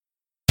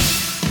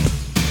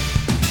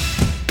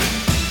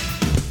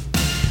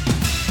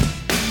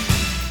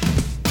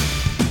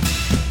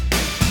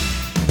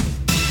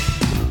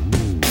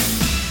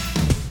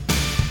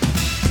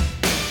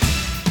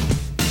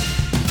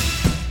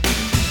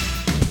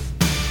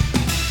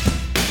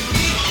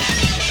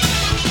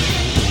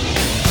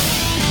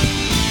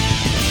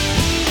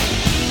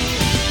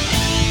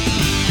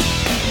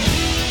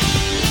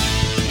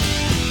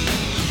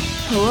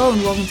Hello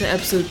and welcome to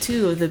episode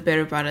 2 of the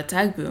BeruBara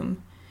Tag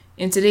Boom.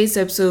 In today's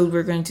episode,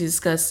 we're going to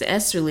discuss the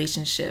S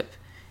relationship.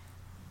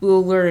 We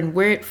will learn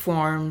where it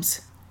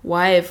forms,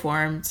 why it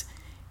formed,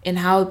 and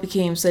how it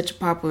became such a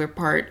popular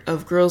part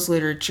of girls'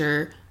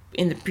 literature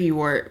in the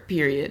pre-war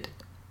period.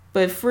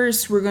 But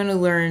first, we're going to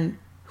learn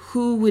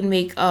who would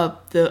make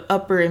up the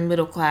upper and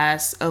middle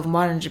class of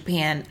modern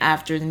Japan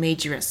after the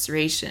Meiji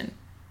Restoration.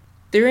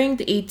 During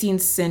the 18th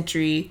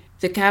century,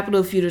 the capital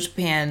of feudal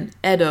Japan,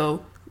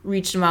 Edo,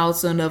 reached a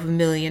milestone of 1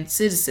 million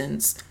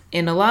citizens,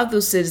 and a lot of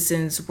those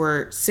citizens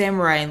were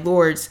samurai and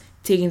lords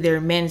taking their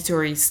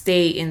mandatory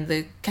stay in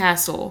the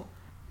castle.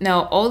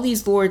 Now, all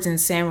these lords and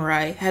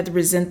samurai had to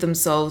present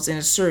themselves in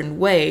a certain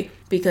way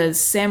because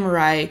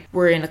samurai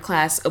were in a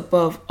class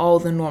above all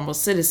the normal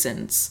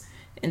citizens,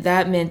 and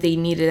that meant they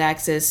needed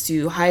access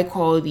to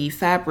high-quality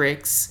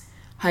fabrics,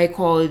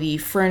 high-quality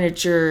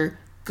furniture,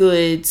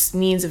 goods,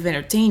 means of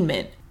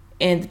entertainment.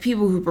 And the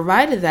people who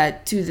provided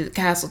that to the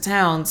castle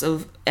towns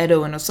of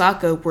Edo and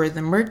Osaka were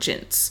the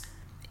merchants.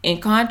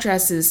 In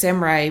contrast to the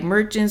samurai,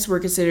 merchants were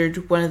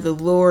considered one of the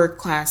lower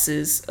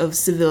classes of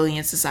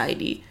civilian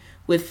society,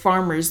 with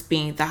farmers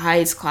being the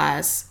highest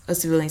class of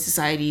civilian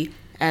society,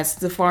 as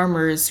the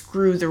farmers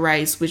grew the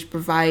rice which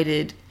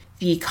provided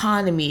the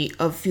economy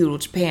of feudal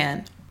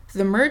Japan.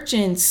 The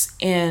merchants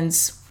and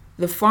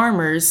the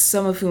farmers,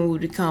 some of whom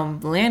would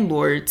become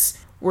landlords,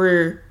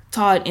 were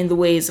taught in the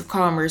ways of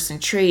commerce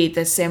and trade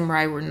that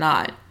samurai were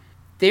not.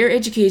 Their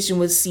education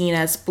was seen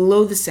as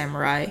below the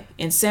samurai,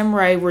 and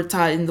samurai were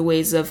taught in the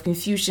ways of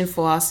Confucian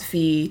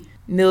philosophy,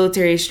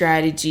 military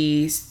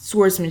strategy,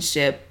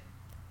 swordsmanship.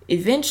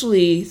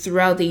 Eventually,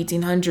 throughout the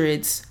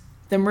 1800s,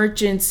 the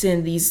merchants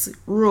and these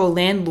rural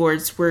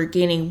landlords were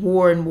gaining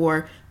more and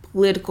more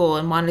political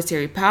and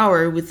monetary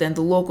power within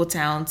the local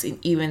towns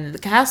and even the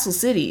castle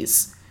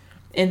cities.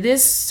 And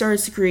this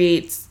starts to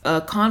create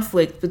a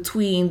conflict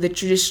between the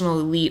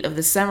traditional elite of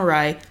the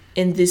samurai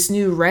and this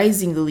new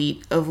rising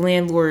elite of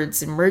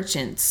landlords and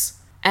merchants.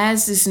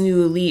 As this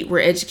new elite were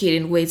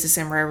educated in ways the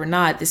samurai were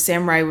not, the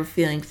samurai were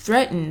feeling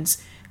threatened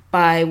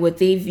by what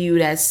they viewed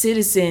as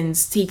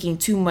citizens taking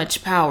too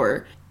much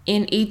power.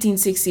 In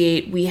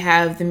 1868, we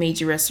have the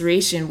Meiji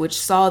Restoration, which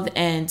saw the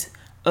end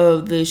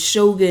of the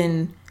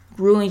shogun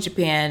ruling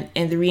Japan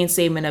and the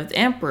reinstatement of the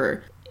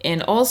emperor.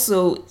 And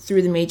also,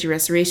 through the Meiji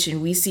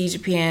Restoration, we see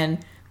Japan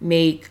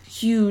make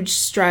huge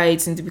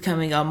strides into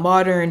becoming a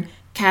modern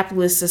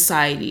capitalist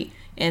society.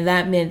 And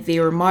that meant they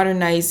were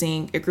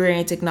modernizing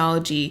agrarian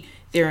technology,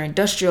 they were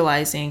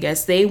industrializing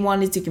as they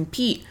wanted to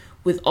compete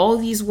with all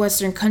these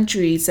Western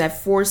countries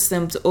that forced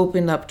them to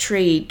open up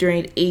trade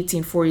during the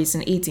 1840s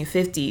and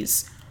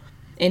 1850s.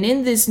 And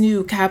in this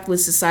new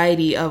capitalist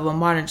society of a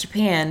modern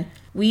Japan,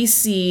 we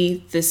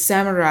see the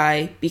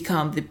samurai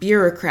become the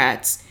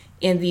bureaucrats,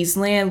 and these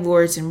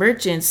landlords and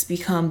merchants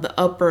become the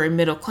upper and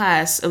middle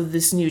class of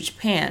this new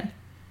Japan.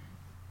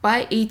 By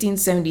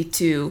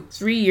 1872,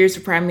 3 years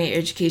of primary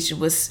education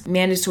was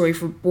mandatory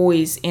for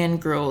boys and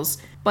girls,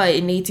 but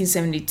in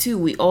 1872,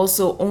 we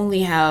also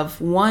only have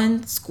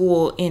one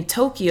school in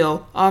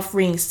Tokyo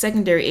offering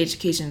secondary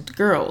education to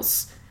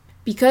girls.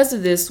 Because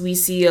of this, we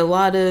see a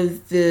lot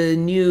of the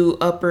new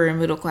upper and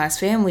middle class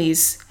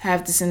families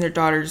have to send their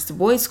daughters to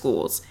boys'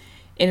 schools.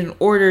 And in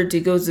order to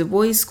go to the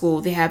boys'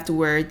 school, they have to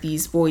wear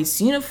these boys'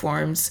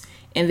 uniforms,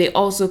 and they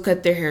also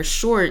cut their hair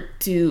short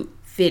to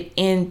fit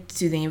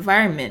into the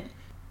environment.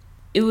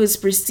 It was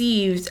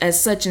perceived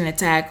as such an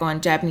attack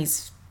on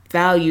Japanese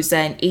values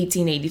that in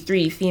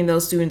 1883,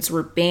 female students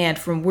were banned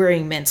from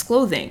wearing men's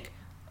clothing.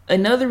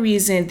 Another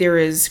reason there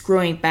is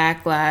growing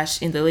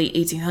backlash in the late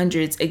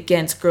 1800s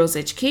against girls'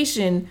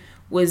 education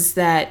was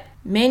that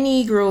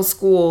many girls'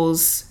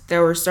 schools that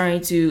were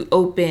starting to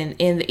open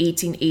in the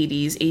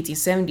 1880s,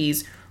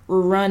 1870s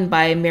were run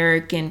by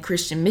American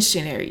Christian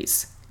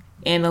missionaries.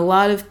 And a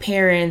lot of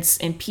parents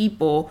and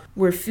people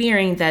were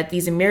fearing that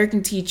these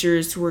American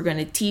teachers were going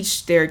to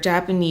teach their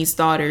Japanese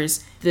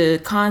daughters the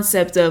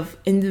concept of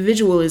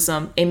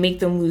individualism and make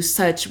them lose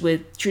touch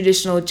with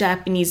traditional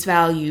Japanese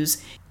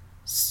values.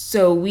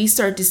 So we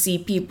start to see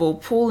people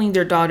pulling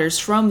their daughters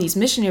from these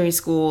missionary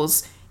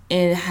schools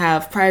and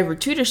have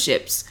private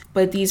tutorships.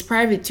 But these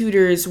private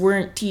tutors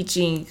weren't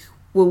teaching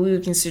what we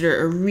would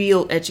consider a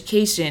real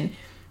education.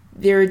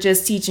 They were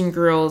just teaching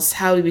girls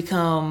how to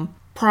become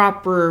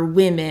proper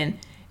women.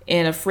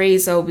 And a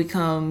phrase that will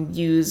become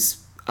used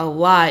a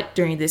lot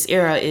during this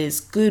era is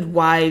good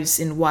wives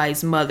and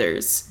wise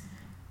mothers.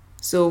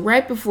 So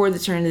right before the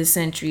turn of the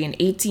century in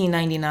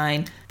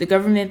 1899, the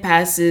government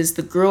passes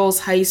the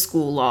Girls' High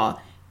School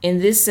Law,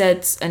 and this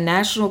sets a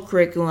national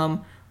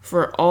curriculum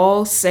for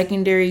all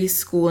secondary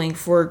schooling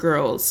for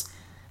girls.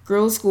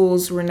 Girls'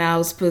 schools were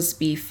now supposed to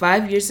be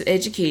 5 years of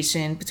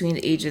education between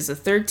the ages of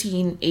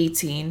 13 and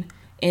 18,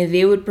 and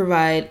they would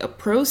provide a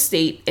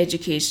pro-state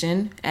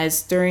education,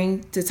 as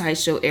during the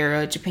Taisho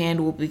era,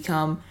 Japan will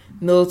become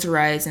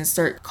militarized and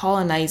start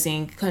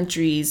colonizing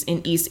countries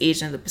in East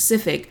Asia and the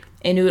Pacific.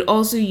 And it would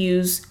also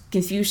use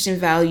Confucian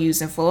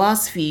values and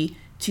philosophy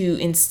to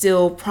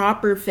instill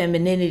proper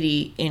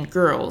femininity in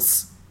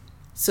girls.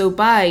 So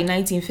by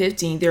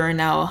 1915, there are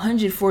now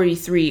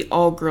 143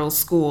 all-girls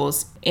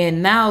schools,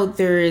 and now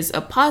there is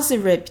a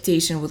positive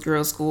reputation with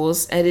girls'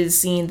 schools, as it is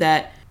seen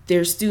that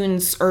their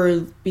students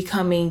are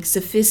becoming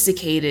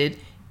sophisticated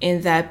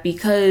in that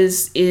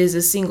because it is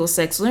a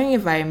single-sex learning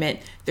environment,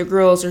 the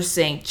girls are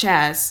saying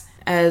chas.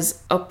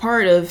 As a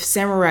part of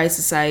samurai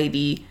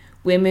society,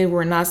 women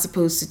were not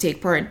supposed to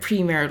take part in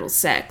premarital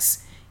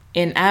sex.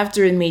 And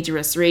after the Meiji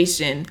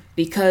Restoration,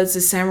 because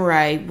the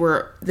samurai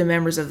were the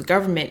members of the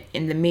government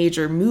and the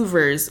major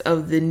movers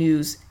of the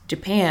new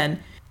Japan,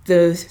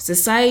 the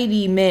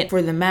society meant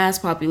for the mass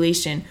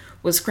population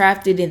was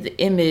crafted in the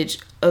image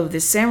of the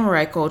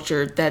samurai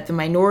culture that the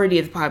minority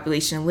of the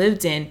population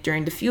lived in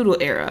during the feudal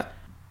era.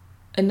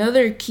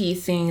 Another key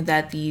thing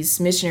that these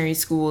missionary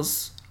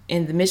schools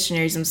and the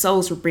missionaries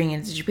themselves were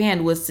bringing to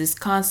Japan was this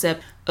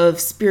concept of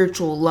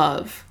spiritual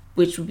love,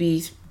 which would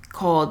be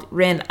called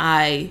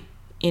ren-ai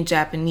in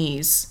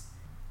Japanese.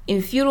 In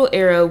feudal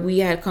era, we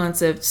had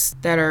concepts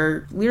that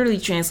are literally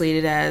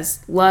translated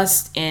as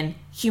lust and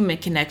human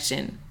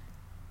connection.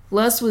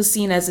 Lust was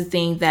seen as a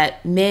thing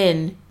that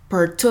men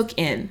partook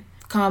in.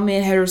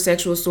 Common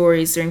heterosexual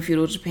stories during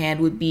feudal Japan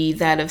would be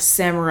that of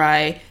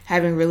samurai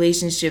having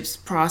relationships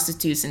with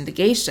prostitutes and the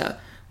geisha.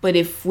 But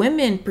if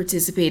women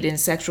participated in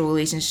sexual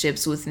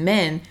relationships with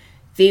men,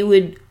 they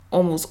would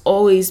almost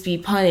always be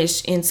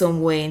punished in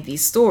some way in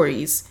these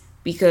stories.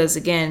 Because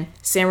again,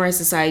 samurai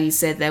society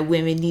said that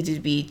women needed to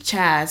be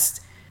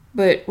chaste.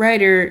 But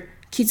writer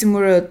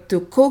Kitsumura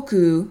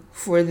Tokoku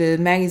for the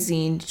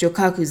magazine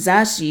Jokaku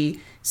Zashi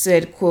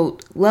said,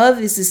 quote,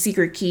 "Love is the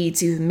secret key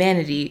to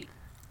humanity."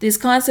 This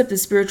concept of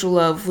spiritual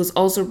love was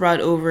also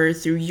brought over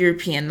through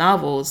European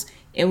novels,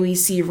 and we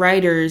see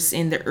writers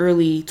in the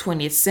early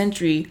 20th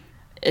century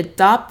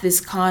adopt this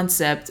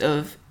concept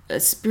of a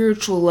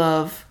spiritual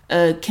love,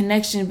 a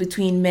connection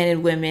between men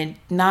and women,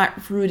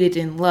 not rooted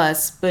in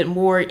lust, but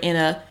more in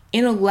a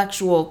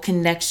intellectual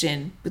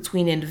connection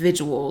between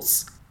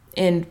individuals.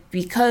 And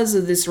because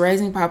of this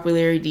rising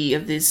popularity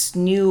of this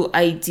new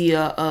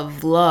idea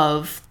of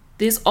love,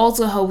 this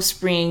also helps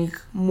bring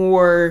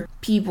more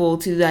people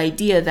to the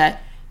idea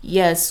that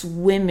yes,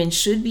 women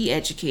should be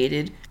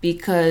educated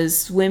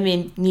because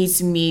women need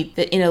to meet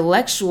the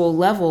intellectual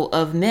level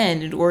of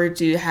men in order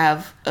to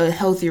have a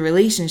healthy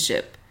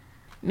relationship.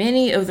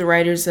 Many of the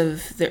writers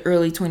of the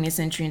early 20th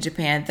century in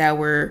Japan that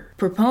were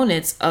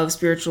proponents of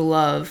spiritual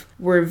love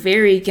were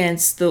very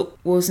against the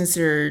what was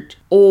considered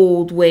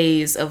old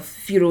ways of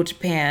feudal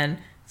Japan,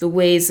 the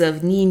ways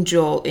of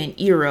ninjo and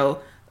iro,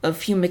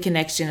 of human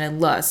connection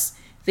and lust.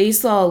 They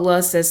saw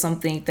lust as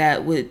something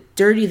that would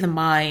dirty the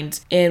mind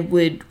and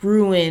would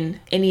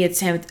ruin any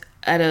attempt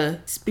at a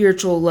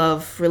spiritual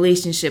love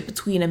relationship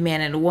between a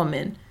man and a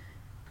woman.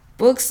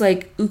 Books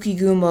like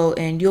Ukigumo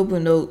and Yobu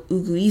no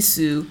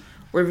Uguisu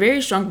were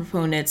very strong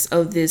proponents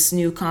of this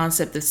new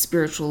concept of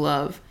spiritual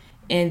love,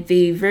 and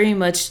they very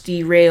much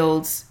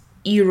derailed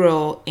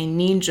iro and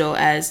ninjo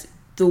as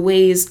the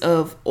ways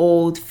of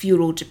old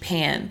feudal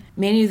Japan.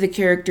 Many of the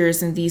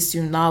characters in these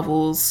two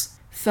novels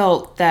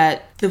felt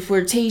that the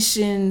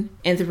flirtation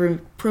and the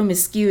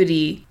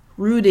promiscuity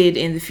rooted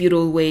in the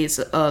feudal ways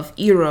of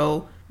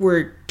iro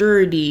were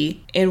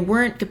dirty and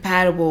weren't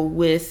compatible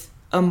with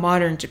a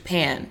modern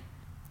Japan.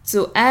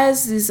 So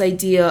as this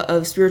idea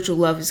of spiritual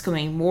love is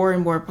becoming more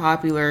and more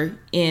popular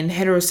in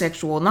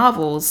heterosexual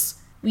novels,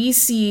 we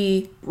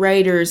see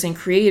writers and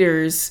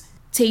creators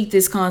take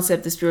this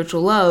concept of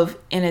spiritual love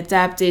and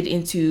adapt it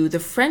into the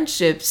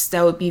friendships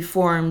that would be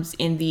formed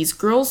in these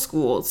girls'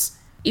 schools.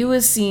 It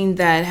was seen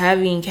that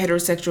having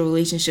heterosexual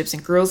relationships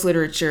in girls'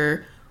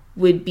 literature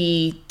would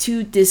be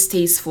too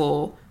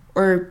distasteful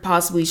or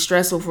possibly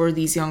stressful for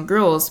these young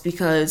girls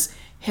because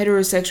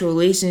heterosexual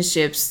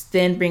relationships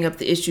then bring up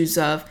the issues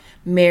of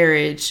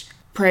marriage,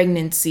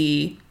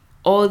 pregnancy,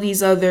 all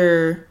these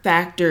other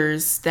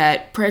factors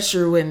that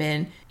pressure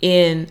women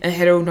in a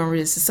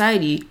heteronormative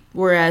society,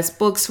 whereas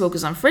books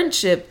focus on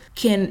friendship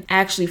can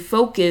actually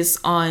focus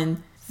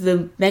on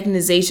the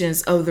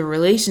mechanizations of the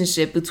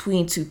relationship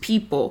between two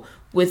people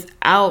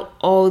without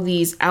all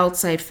these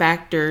outside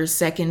factors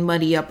that can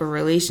muddy up a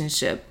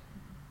relationship.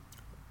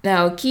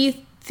 Now, a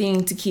key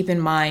thing to keep in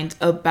mind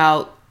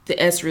about the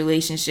S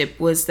relationship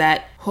was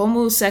that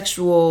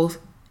homosexual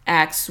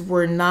acts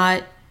were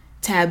not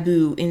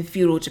taboo in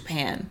feudal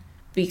Japan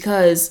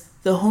because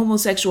the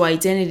homosexual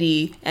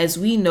identity as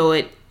we know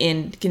it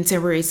in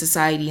contemporary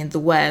society in the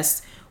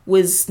West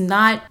was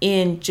not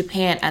in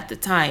Japan at the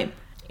time.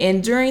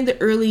 And during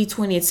the early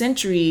 20th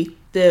century,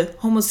 the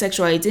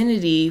homosexual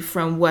identity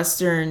from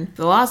Western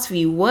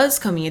philosophy was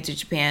coming into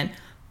Japan,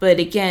 but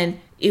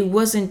again, it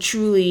wasn't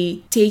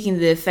truly taking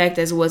the effect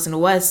as it was in the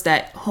West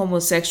that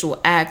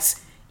homosexual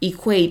acts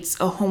equates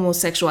a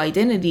homosexual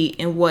identity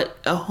and what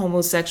a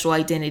homosexual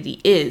identity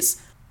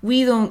is.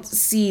 We don't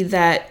see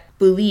that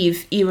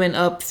belief even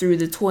up through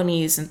the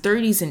 20s and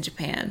 30s in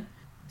Japan.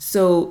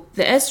 So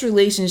the S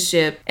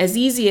relationship, as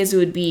easy as it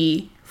would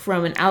be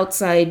from an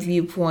outside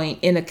viewpoint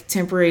in a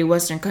contemporary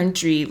Western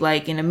country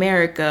like in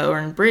America or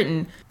in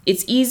Britain,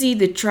 It's easy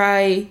to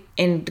try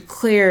and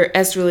declare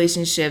S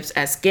relationships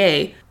as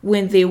gay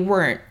when they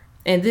weren't.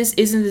 And this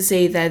isn't to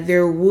say that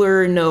there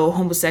were no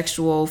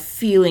homosexual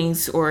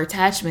feelings or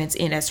attachments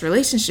in S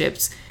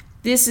relationships.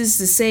 This is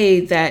to say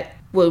that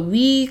what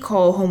we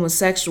call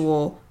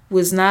homosexual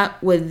was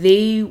not what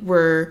they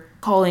were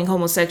calling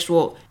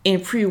homosexual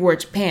in pre-war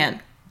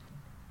Japan.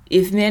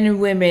 If men and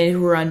women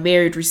who were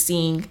unmarried were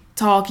seen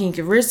talking,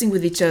 conversing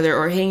with each other,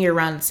 or hanging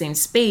around the same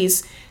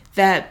space,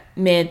 that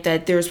meant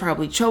that there was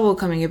probably trouble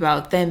coming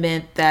about. That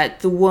meant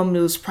that the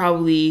woman was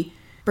probably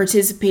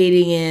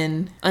participating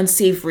in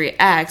unsavory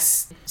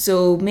acts.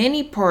 So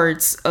many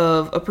parts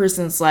of a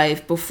person's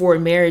life before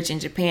marriage in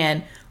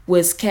Japan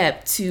was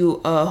kept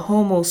to a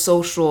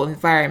homosocial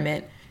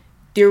environment.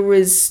 There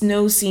was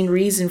no seen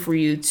reason for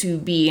you to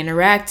be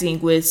interacting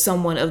with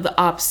someone of the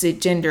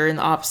opposite gender and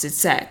the opposite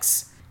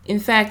sex. In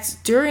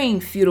fact, during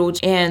feudal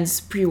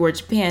and pre-war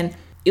Japan,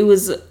 it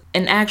was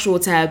an actual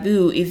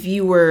taboo if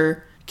you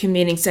were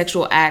committing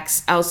sexual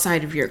acts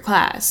outside of your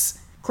class.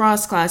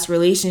 Cross-class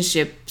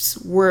relationships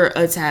were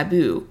a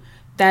taboo.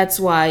 That's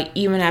why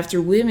even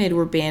after women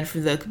were banned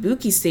from the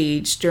kabuki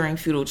stage during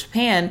feudal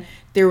Japan,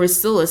 there was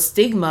still a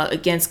stigma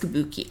against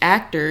kabuki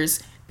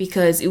actors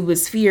because it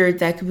was feared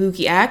that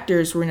kabuki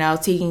actors were now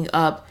taking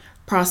up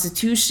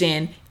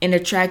prostitution and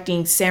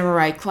attracting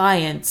samurai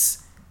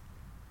clients.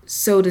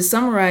 So to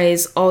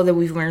summarize all that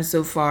we've learned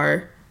so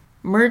far,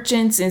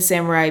 merchants and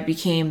samurai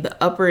became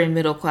the upper and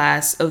middle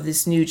class of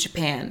this new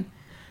Japan.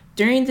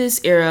 During this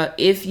era,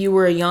 if you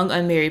were a young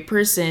unmarried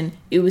person,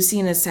 it was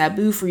seen as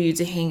taboo for you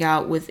to hang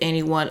out with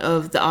anyone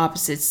of the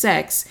opposite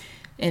sex,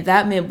 and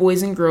that meant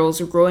boys and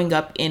girls were growing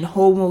up in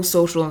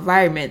homosocial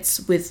environments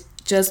with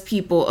just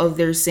people of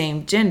their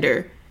same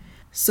gender.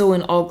 So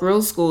in all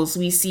girls' schools,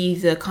 we see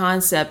the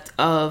concept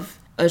of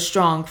a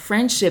strong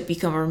friendship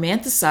become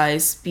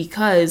romanticized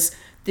because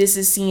this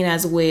is seen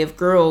as a way of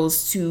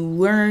girls to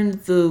learn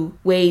the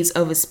ways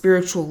of a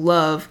spiritual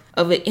love,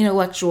 of an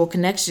intellectual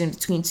connection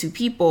between two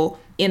people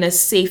in a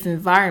safe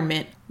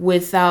environment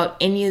without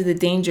any of the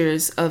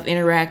dangers of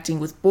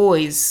interacting with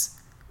boys.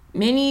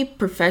 Many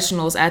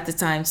professionals at the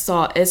time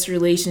saw S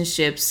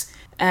relationships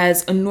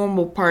as a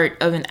normal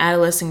part of an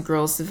adolescent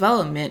girl's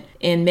development,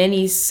 and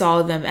many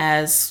saw them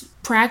as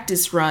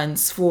practice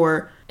runs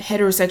for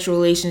heterosexual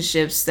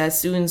relationships that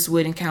students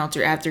would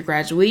encounter after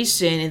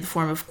graduation in the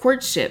form of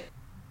courtship.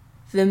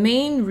 The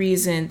main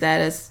reason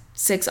that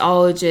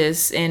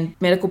sexologists and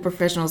medical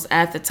professionals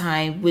at the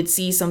time would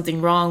see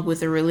something wrong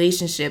with a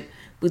relationship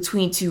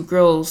between two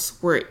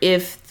girls were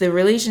if the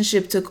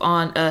relationship took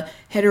on a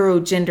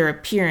heterogender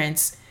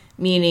appearance,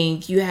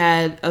 meaning you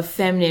had a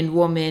feminine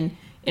woman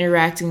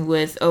interacting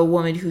with a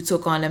woman who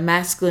took on a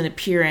masculine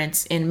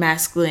appearance and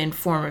masculine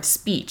form of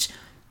speech.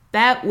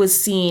 That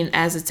was seen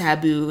as a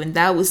taboo and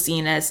that was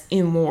seen as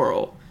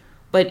immoral.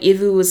 But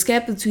if it was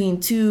kept between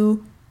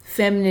two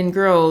feminine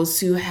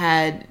girls who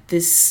had the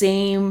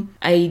same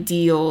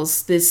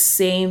ideals, this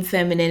same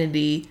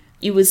femininity,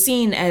 it was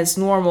seen as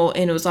normal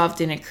and it was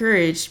often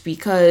encouraged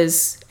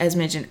because, as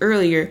mentioned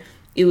earlier,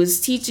 it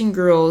was teaching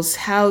girls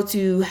how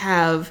to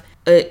have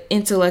an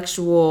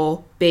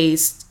intellectual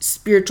based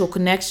spiritual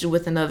connection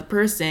with another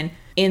person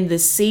in the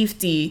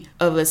safety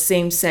of a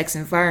same-sex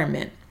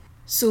environment.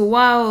 So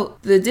while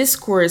the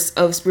discourse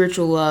of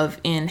spiritual love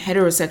in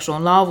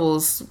heterosexual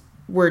novels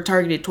were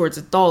targeted towards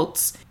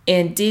adults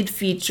and did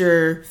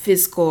feature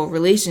physical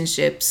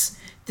relationships,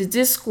 the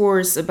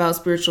discourse about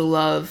spiritual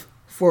love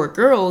for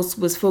girls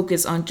was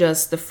focused on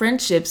just the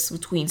friendships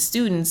between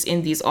students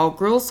in these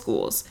all-girls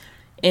schools,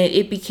 and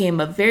it became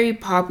a very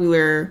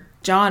popular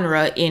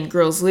genre in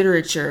girls'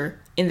 literature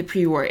in the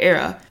pre-war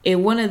era.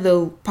 And one of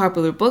the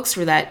popular books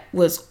for that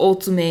was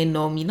Otome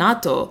no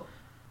Minato.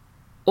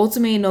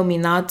 Otome no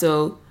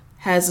Minato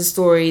has a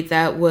story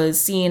that was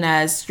seen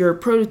as your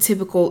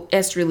prototypical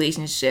S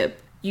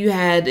relationship. You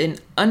had an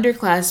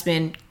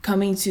underclassman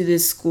coming to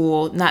this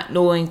school not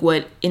knowing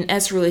what an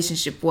S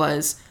relationship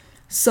was.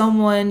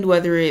 Someone,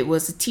 whether it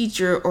was a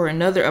teacher or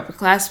another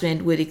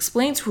upperclassman, would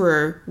explain to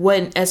her what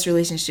an S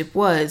relationship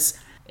was,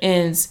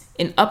 and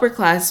an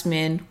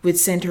upperclassman would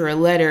send her a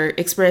letter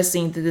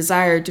expressing the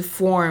desire to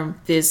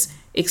form this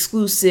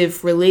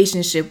exclusive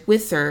relationship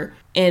with her,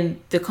 and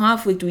the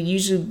conflict would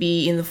usually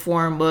be in the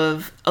form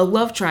of a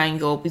love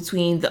triangle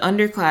between the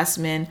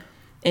underclassmen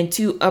and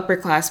two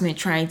upperclassmen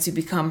trying to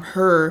become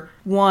her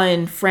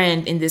one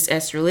friend in this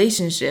S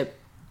relationship.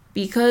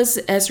 Because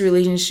the S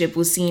relationship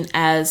was seen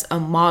as a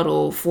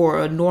model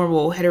for a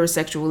normal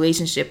heterosexual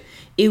relationship,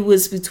 it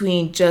was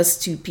between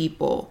just two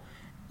people.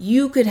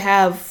 You could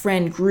have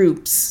friend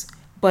groups,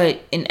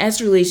 but an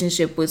S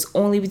relationship was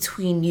only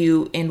between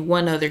you and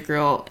one other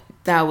girl.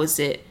 That was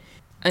it.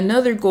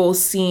 Another goal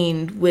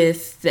seen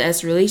with the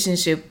S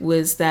relationship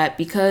was that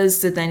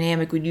because the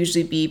dynamic would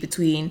usually be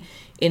between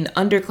an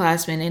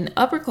underclassman and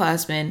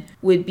upperclassman,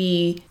 would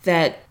be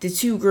that the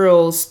two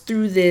girls,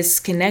 through this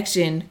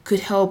connection,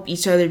 could help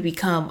each other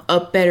become a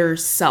better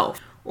self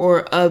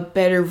or a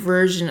better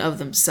version of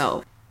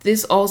themselves.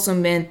 This also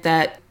meant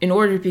that in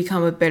order to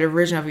become a better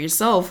version of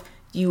yourself,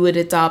 you would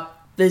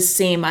adopt the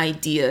same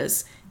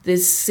ideas.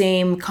 this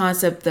same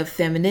concept of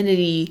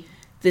femininity,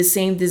 the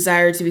same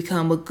desire to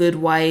become a good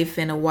wife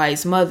and a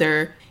wise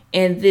mother,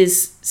 and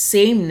this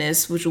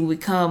sameness, which will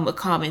become a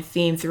common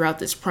theme throughout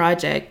this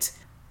project,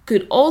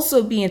 could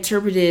also be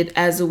interpreted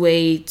as a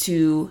way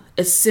to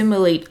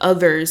assimilate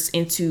others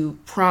into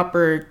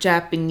proper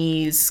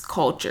Japanese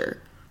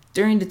culture.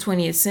 During the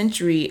 20th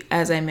century,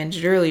 as I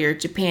mentioned earlier,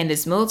 Japan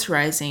is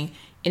militarizing,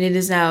 and it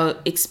is now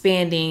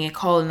expanding and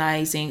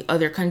colonizing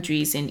other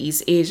countries in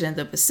East Asia and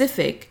the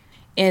Pacific.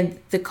 And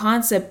the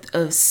concept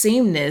of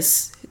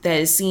sameness that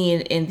is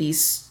seen in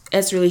these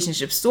S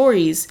relationship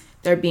stories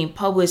that are being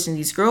published in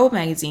these girl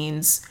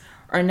magazines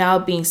are now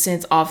being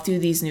sent off to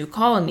these new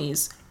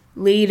colonies.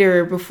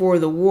 Later, before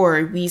the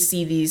war, we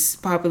see these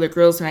popular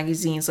girls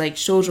magazines like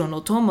Shoujo no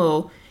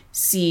Tomo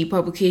see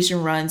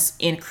publication runs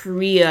in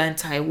Korea and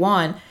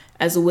Taiwan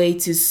as a way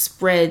to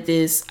spread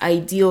this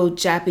ideal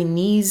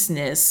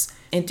Japaneseness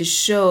and to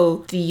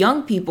show the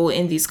young people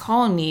in these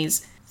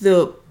colonies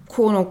the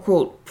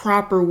quote-unquote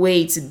proper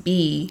way to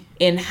be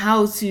and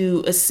how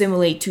to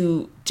assimilate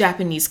to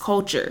Japanese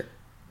culture.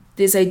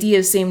 This idea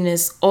of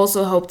sameness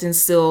also helped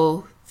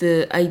instill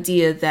the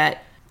idea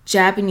that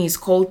Japanese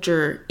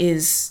culture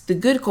is the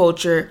good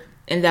culture,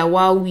 and that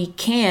while we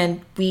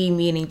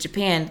meaning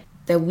Japan,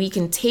 that we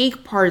can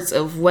take parts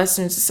of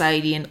Western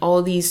society and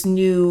all these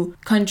new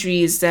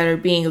countries that are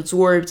being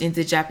absorbed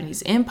into the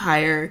Japanese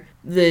empire,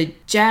 the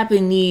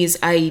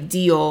Japanese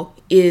ideal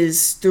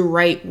is the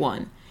right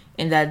one,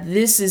 and that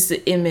this is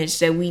the image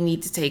that we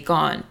need to take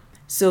on.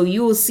 So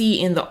you will see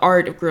in the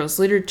art of girls'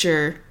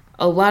 literature,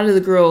 a lot of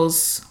the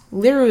girls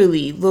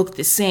literally look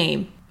the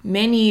same.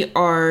 Many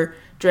are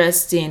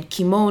dressed in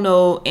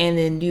kimono and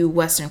in new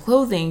Western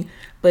clothing,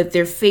 but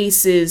their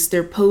faces,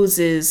 their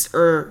poses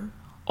are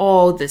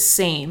all the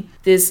same.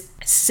 This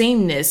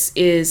sameness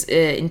is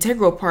an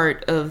integral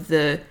part of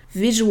the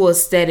visual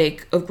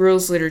aesthetic of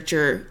girls'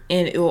 literature,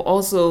 and it will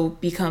also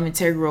become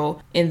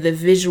integral in the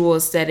visual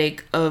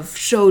aesthetic of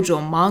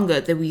shoujo manga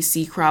that we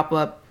see crop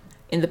up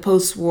in the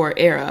post-war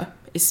era,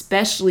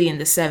 especially in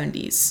the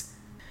 70s.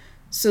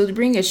 So to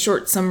bring a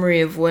short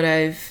summary of what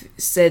I've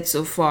said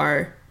so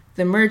far,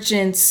 the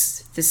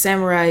merchants, the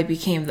samurai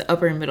became the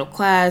upper and middle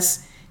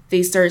class.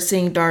 They started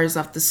sending daughters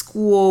off to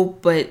school,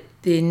 but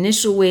the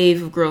initial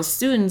wave of girl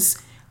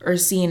students are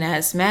seen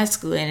as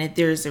masculine, and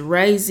there's a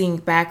rising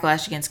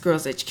backlash against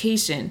girls'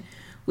 education.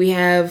 We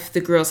have the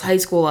Girls' High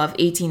School of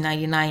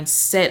 1899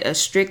 set a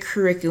strict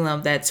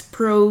curriculum that's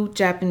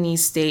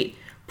pro-Japanese state,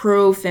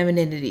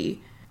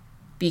 pro-femininity.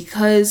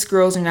 Because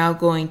girls are now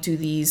going to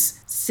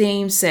these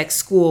same-sex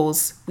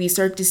schools, we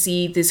start to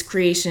see this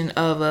creation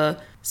of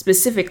a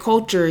specific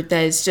culture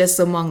that is just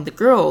among the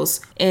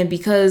girls. And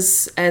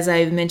because, as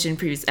I've mentioned in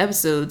previous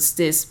episodes,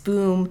 this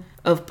boom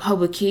of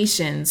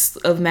publications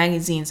of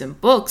magazines and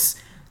books,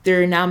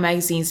 there are now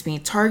magazines being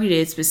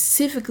targeted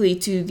specifically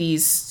to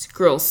these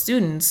girl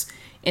students,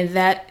 and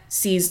that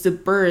sees the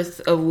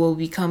birth of what will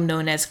become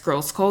known as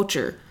girls'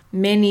 culture.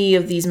 Many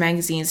of these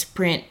magazines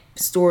print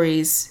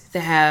stories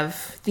that have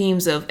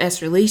themes of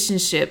S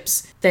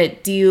relationships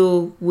that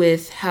deal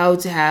with how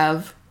to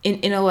have an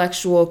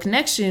intellectual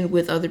connection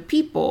with other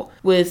people,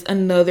 with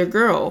another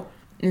girl.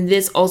 And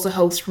this also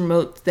helps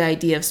promote the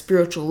idea of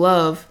spiritual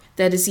love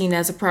that is seen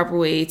as a proper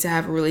way to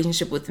have a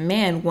relationship with a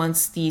man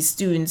once these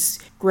students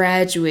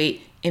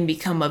graduate and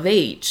become of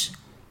age.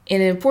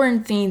 And an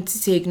important thing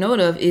to take note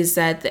of is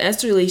that the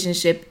S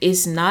relationship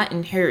is not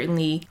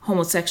inherently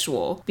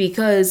homosexual,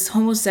 because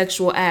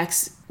homosexual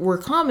acts were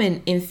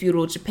common in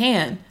feudal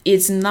Japan.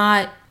 It's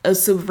not a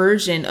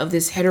subversion of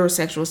this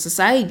heterosexual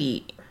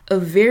society. A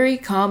very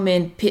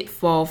common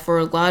pitfall for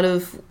a lot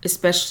of,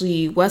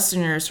 especially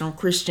Westerners from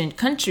Christian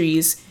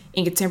countries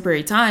in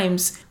contemporary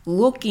times,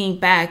 looking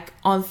back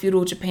on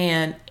feudal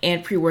Japan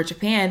and pre-war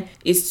Japan,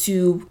 is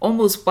to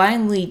almost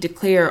blindly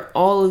declare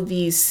all of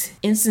these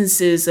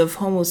instances of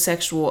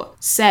homosexual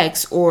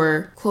sex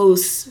or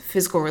close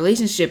physical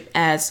relationship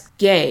as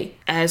gay,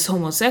 as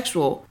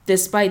homosexual,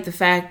 despite the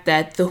fact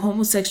that the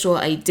homosexual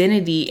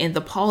identity and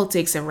the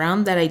politics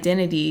around that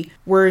identity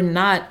were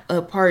not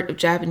a part of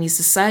Japanese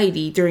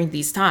society during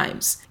these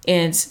times.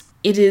 And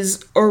it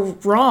is a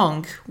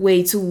wrong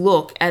way to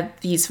look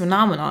at these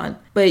phenomenon,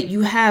 but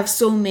you have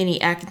so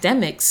many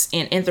academics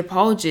and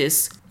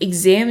anthropologists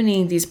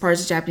examining these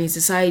parts of Japanese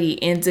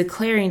society and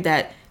declaring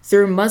that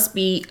there must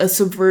be a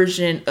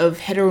subversion of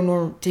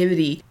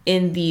heteronormativity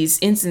in these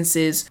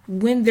instances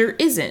when there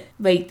isn't.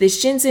 Like the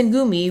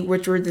Shinsengumi,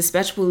 which were the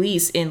special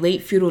police in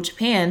late feudal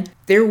Japan,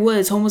 there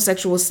was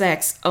homosexual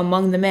sex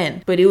among the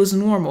men, but it was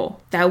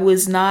normal. That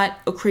was not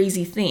a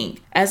crazy thing.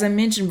 As I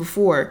mentioned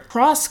before,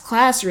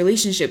 cross-class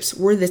relationships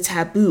were the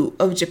taboo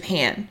of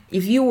Japan.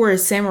 If you were a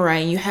samurai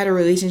and you had a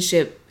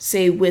relationship,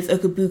 say, with a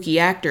kabuki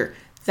actor,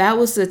 that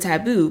was the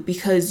taboo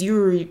because you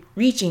were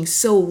reaching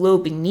so low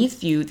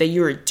beneath you that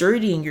you were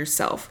dirtying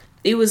yourself.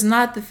 It was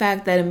not the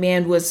fact that a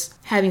man was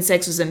having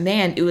sex with a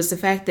man. It was the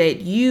fact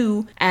that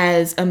you,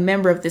 as a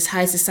member of this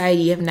high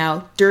society, have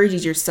now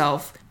dirtied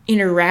yourself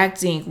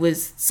interacting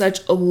with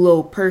such a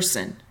low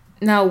person.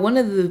 Now, one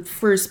of the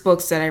first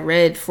books that I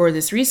read for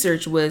this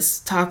research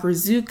was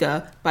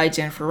Takarazuka by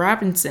Jennifer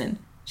Robinson.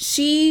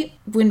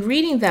 When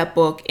reading that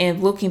book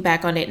and looking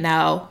back on it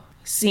now,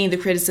 seeing the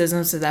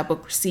criticisms that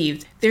book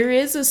received, there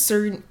is a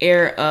certain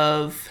air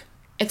of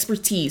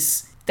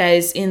expertise that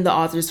is in the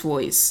author's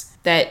voice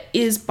that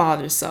is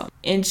bothersome.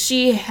 And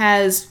she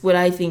has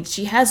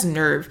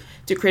nerve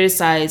to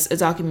criticize a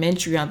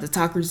documentary on the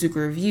Takarazuka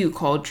Review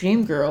called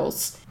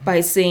Dreamgirls by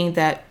saying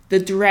that the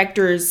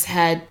directors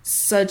had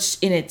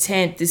such an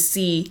intent to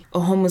see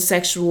a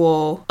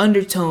homosexual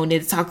undertone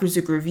in the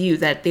Takarazuka Review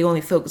that they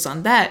only focus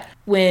on that,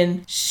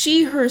 when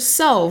she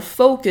herself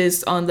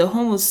focused on the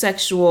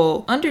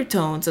homosexual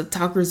undertones of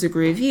Takarazuka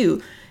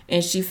Review,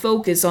 and she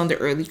focused on the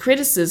early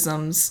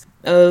criticisms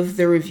of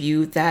the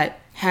review that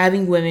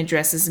having women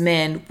dress as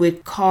men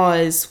would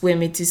cause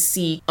women to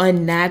seek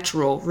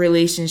unnatural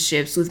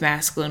relationships with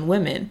masculine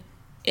women.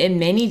 And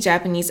many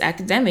Japanese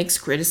academics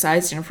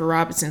criticized Jennifer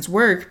Robinson's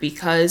work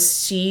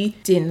because she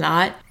did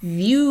not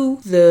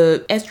view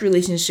the S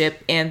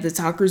relationship and the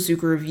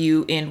Takarazuka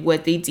Review in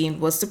what they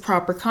deemed was the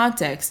proper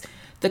context.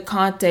 The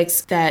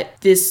context that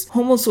this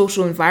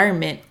homosocial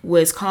environment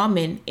was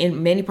common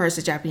in many parts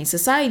of Japanese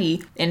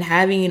society, and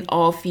having an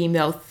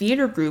all-female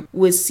theater group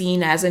was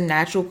seen as a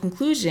natural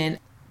conclusion.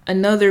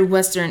 Another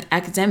Western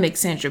academic,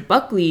 Sandra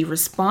Buckley,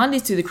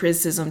 responded to the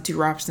criticism to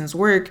Robinson's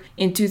work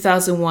in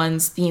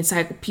 2001's The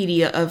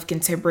Encyclopedia of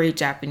Contemporary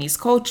Japanese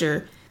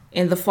Culture.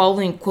 And the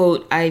following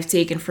quote I've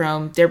taken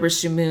from Deborah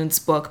Shamoon's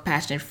book,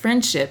 Passionate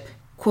Friendship.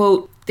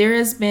 Quote, "There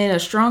has been a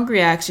strong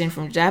reaction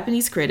from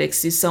Japanese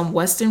critics to some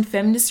Western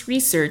feminist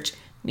research,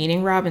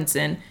 meaning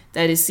Robinson,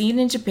 that is seen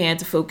in Japan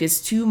to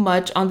focus too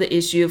much on the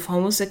issue of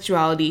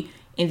homosexuality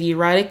and the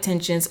erotic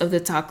tensions of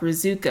the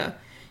Takarazuka.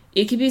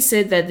 It can be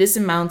said that this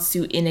amounts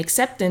to an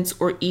acceptance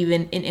or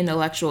even an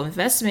intellectual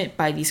investment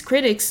by these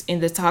critics in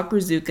the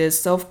Takarazuka's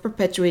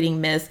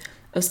self-perpetuating myth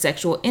of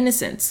sexual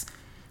innocence.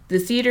 The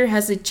theater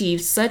has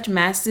achieved such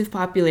massive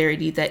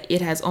popularity that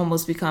it has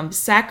almost become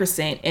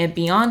sacrosanct and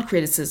beyond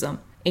criticism,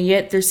 and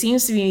yet there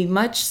seems to be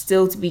much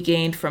still to be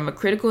gained from a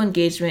critical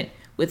engagement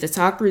with the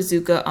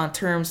Takarazuka on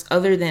terms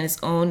other than its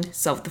own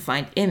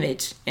self-defined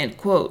image." End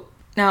quote.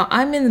 Now,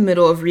 I'm in the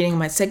middle of reading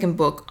my second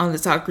book on the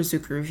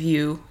Takarazuka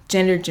Review,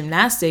 Gender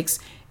Gymnastics,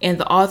 and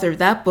the author of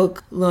that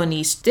book,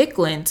 Leonie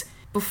Strickland,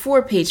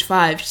 before page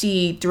 5,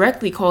 she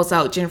directly calls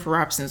out Jennifer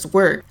Robinson's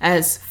work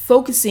as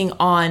focusing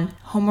on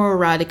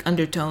homoerotic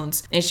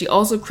undertones, and she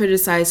also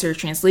criticized her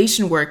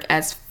translation work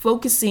as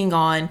focusing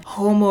on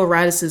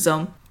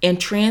homoeroticism and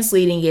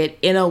translating it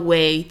in a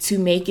way to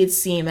make it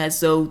seem as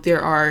though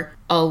there are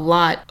a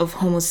lot of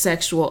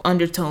homosexual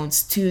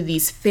undertones to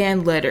these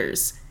fan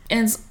letters.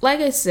 And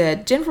like I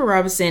said, Jennifer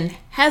Robinson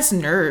has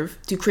nerve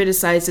to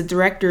criticize the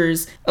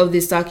directors of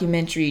this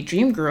documentary,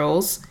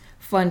 Dreamgirls.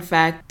 Fun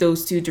fact,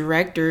 those two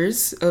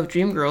directors of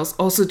Dreamgirls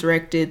also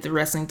directed the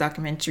wrestling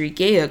documentary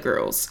Gaia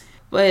Girls.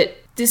 But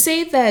to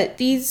say that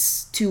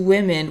these two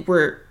women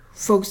were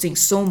focusing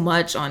so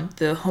much on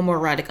the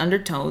homoerotic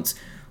undertones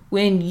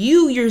when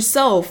you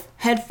yourself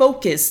had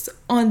focused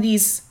on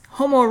these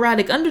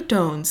homoerotic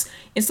undertones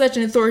in such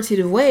an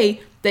authoritative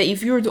way that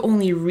if you were to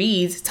only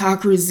read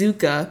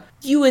Takarazuka,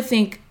 you would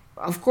think,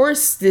 of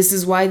course, this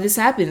is why this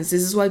happens.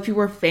 This is why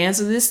people are fans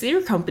of this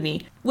theater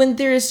company. When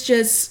there's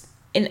just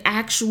an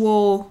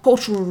actual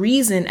cultural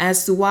reason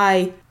as to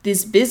why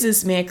this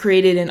businessman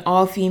created an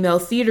all-female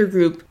theater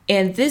group,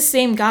 and this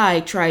same guy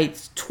tried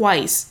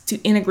twice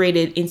to integrate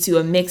it into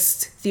a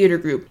mixed theater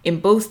group. In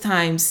both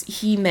times,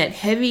 he met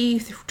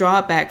heavy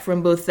drawback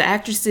from both the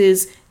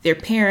actresses, their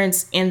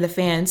parents, and the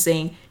fans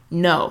saying,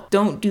 no,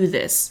 don't do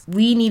this.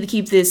 We need to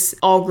keep this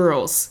all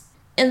girls.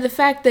 And the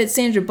fact that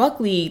Sandra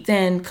Buckley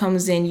then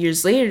comes in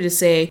years later to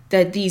say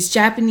that these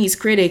Japanese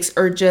critics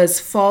are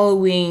just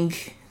following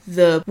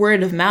the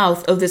word of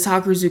mouth of the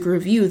Takarazuka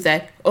Review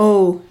that,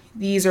 oh,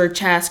 these are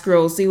chaste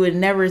girls, they would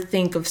never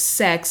think of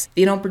sex,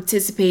 they don't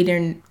participate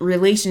in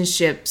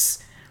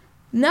relationships.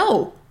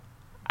 No,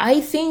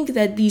 I think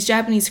that these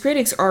Japanese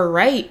critics are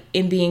right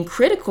in being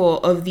critical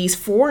of these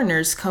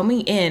foreigners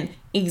coming in,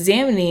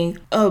 examining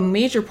a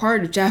major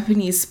part of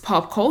Japanese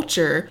pop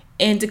culture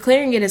and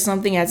declaring it as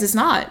something as it's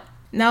not.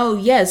 Now,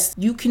 yes,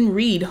 you can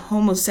read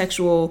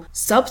homosexual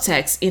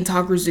subtext in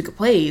Takarazuka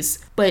plays,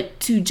 but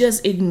to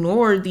just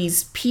ignore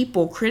these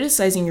people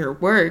criticizing your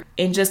work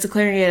and just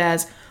declaring it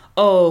as,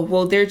 oh,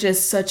 well, they're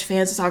just such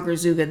fans of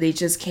Takarazuka, they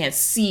just can't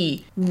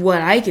see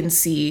what I can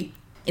see,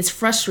 it's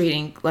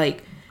frustrating.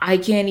 Like, I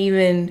can't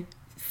even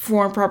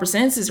form proper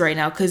sentences right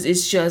now because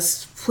it's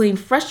just plain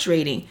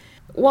frustrating.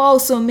 While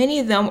so many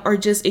of them are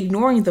just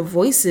ignoring the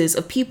voices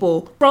of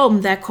people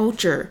from that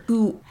culture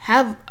who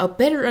have a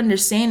better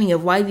understanding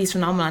of why these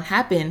phenomena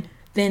happen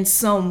than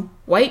some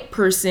white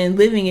person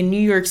living in New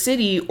York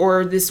City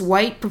or this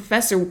white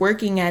professor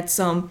working at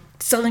some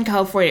Southern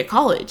California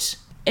college.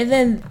 And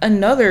then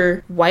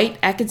another white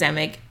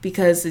academic,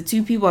 because the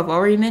two people I've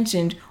already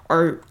mentioned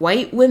are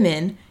white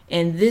women,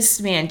 and this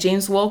man,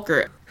 James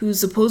Walker, who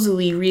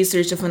supposedly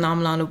researched the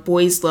phenomenon of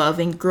boys' love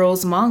and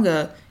girls'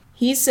 manga,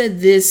 he said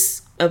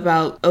this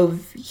about a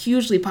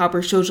hugely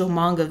popular shoujo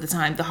manga of the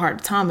time, The Heart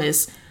of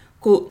Thomas.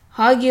 Quote,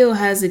 Hagio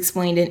has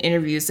explained in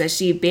interviews that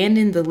she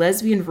abandoned the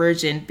lesbian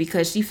version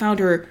because she found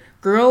her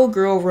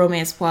girl-girl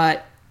romance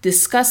plot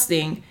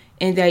disgusting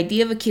and the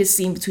idea of a kiss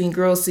scene between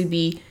girls to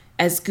be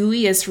as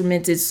gooey as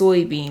fermented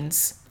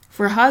soybeans.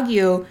 For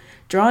Hagio,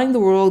 drawing the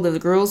world of the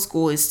girls'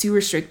 school is too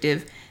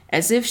restrictive,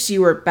 as if she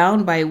were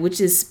bound by a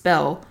witch's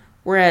spell,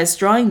 whereas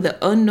drawing the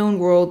unknown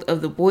world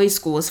of the boys'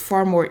 school is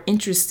far more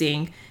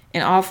interesting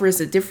and offers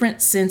a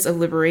different sense of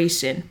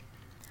liberation.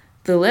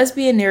 The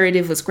lesbian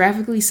narrative was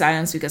graphically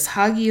silenced because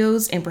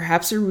Hagio's and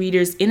perhaps her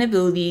readers'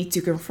 inability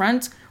to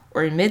confront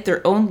or admit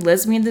their own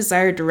lesbian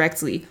desire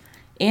directly,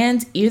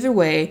 and either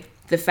way,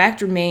 the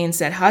fact remains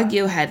that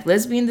Hagio had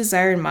lesbian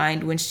desire in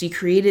mind when she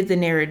created the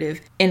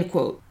narrative, end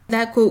quote.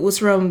 That quote was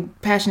from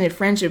Passionate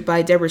Friendship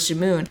by Deborah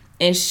Shamoon,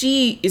 and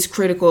she is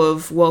critical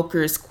of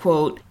Welker's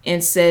quote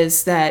and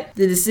says that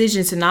the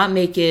decision to not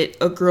make it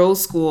a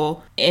girls'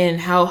 school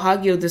and how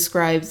Hagio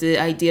describes the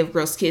idea of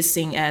girls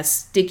kissing as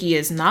sticky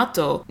as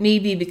natto may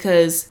be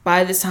because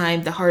by the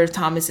time The Heart of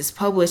Thomas is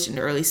published in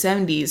the early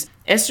 70s,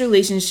 ester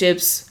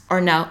relationships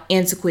are now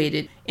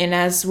antiquated, and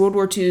as World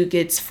War II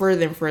gets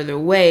further and further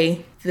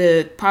away,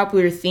 the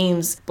popular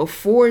themes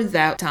before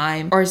that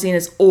time are seen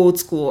as old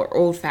school or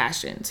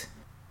old-fashioned.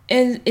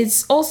 And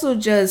it's also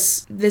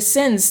just the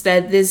sense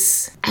that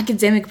this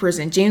academic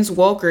person, James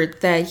Welker,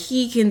 that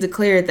he can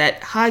declare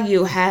that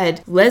Hagio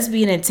had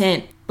lesbian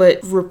intent but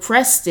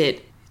repressed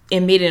it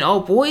and made it an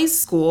all-boys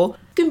school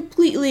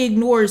completely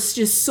ignores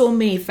just so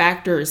many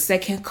factors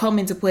that can come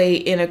into play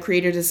in a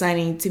creator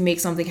deciding to make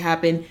something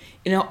happen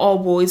in an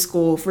all-boys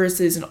school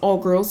versus an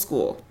all-girls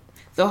school.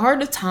 The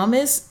Heart of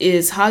Thomas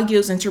is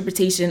Hagio's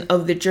interpretation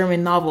of the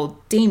German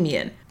novel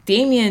Damien.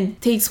 Damien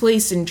takes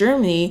place in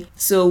Germany,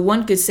 so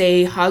one could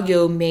say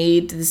Hagio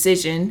made the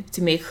decision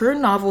to make her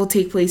novel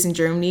take place in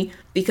Germany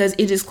because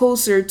it is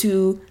closer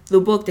to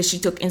the book that she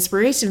took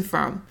inspiration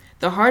from.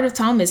 The Heart of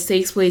Thomas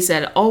takes place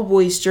at an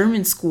all-boys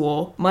German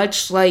school,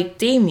 much like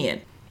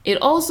Damien.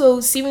 It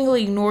also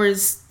seemingly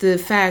ignores the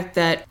fact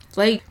that,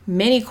 like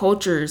many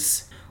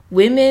cultures,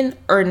 women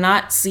are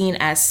not seen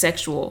as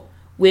sexual.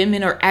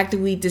 Women are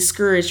actively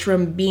discouraged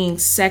from being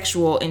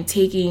sexual and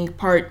taking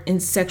part in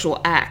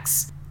sexual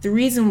acts. The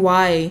reason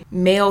why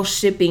male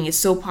shipping is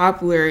so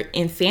popular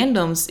in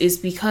fandoms is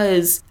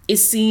because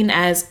it's seen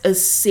as a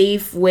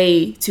safe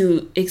way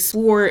to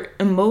explore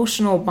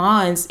emotional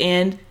bonds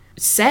and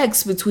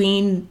sex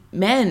between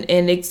men,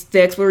 and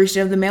the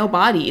exploration of the male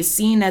body is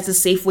seen as a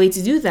safe way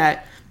to do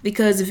that.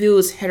 Because if it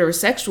was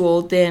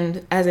heterosexual,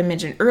 then, as I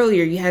mentioned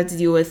earlier, you have to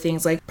deal with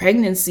things like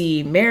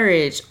pregnancy,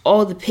 marriage,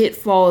 all the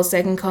pitfalls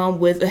that can come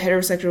with a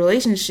heterosexual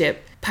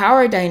relationship,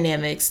 power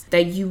dynamics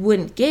that you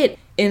wouldn't get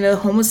in a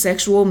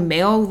homosexual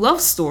male love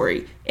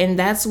story. And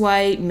that's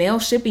why male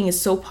shipping is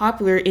so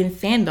popular in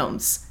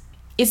fandoms.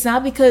 It's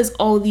not because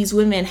all these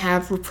women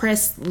have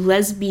repressed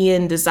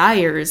lesbian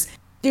desires.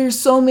 There's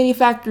so many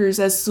factors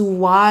as to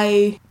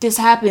why this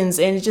happens,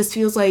 and it just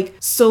feels like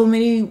so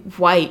many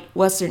white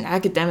Western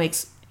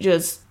academics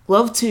just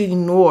love to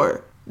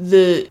ignore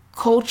the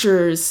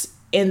cultures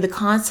and the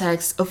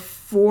context of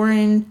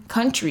foreign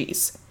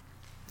countries.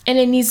 And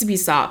it needs to be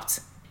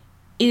stopped.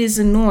 It is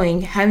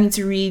annoying having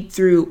to read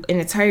through an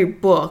entire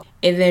book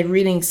and then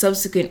reading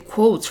subsequent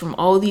quotes from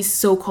all these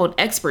so-called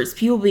experts,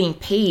 people being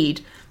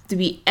paid to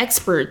be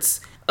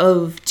experts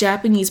of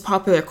Japanese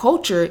popular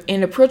culture,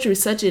 and approach with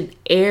such an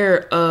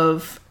air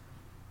of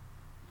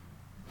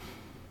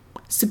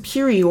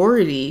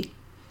superiority,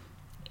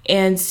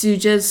 and to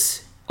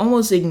just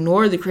almost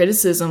ignore the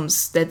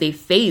criticisms that they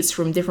face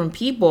from different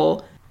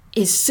people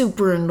is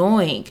super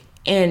annoying.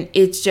 And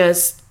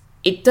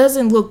it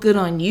doesn't look good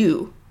on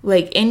you.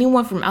 Like,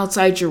 anyone from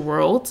outside your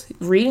world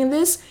reading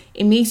this,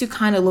 it makes you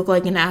kind of look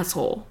like an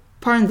asshole.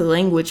 Pardon the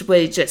language, but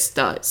it just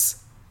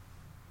does.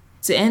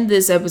 To end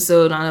this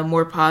episode on a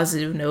more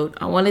positive note,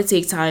 I want to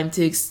take time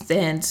to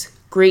extend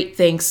great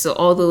thanks to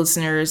all the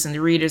listeners and the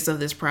readers of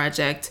this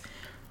project.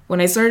 When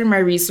I started my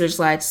research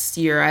last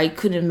year, I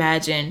couldn't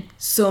imagine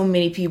so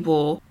many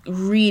people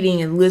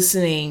reading and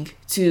listening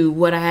to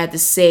what I had to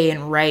say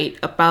and write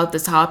about the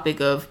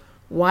topic of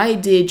why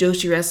did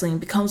Joshi wrestling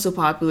become so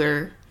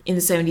popular in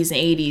the 70s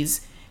and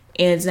 80s,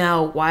 and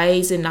now why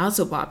is it not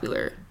so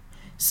popular?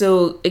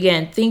 So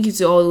again, thank you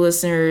to all the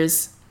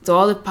listeners, to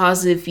all the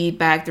positive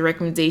feedback, the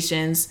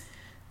recommendations,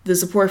 the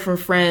support from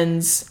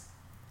friends.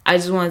 I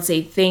just want to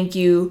say thank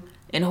you,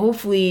 and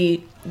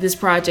hopefully this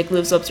project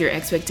lives up to your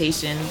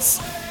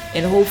expectations,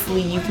 and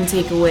hopefully you can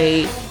take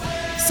away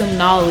some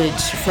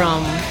knowledge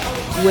from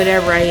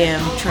whatever I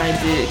am trying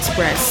to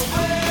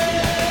express.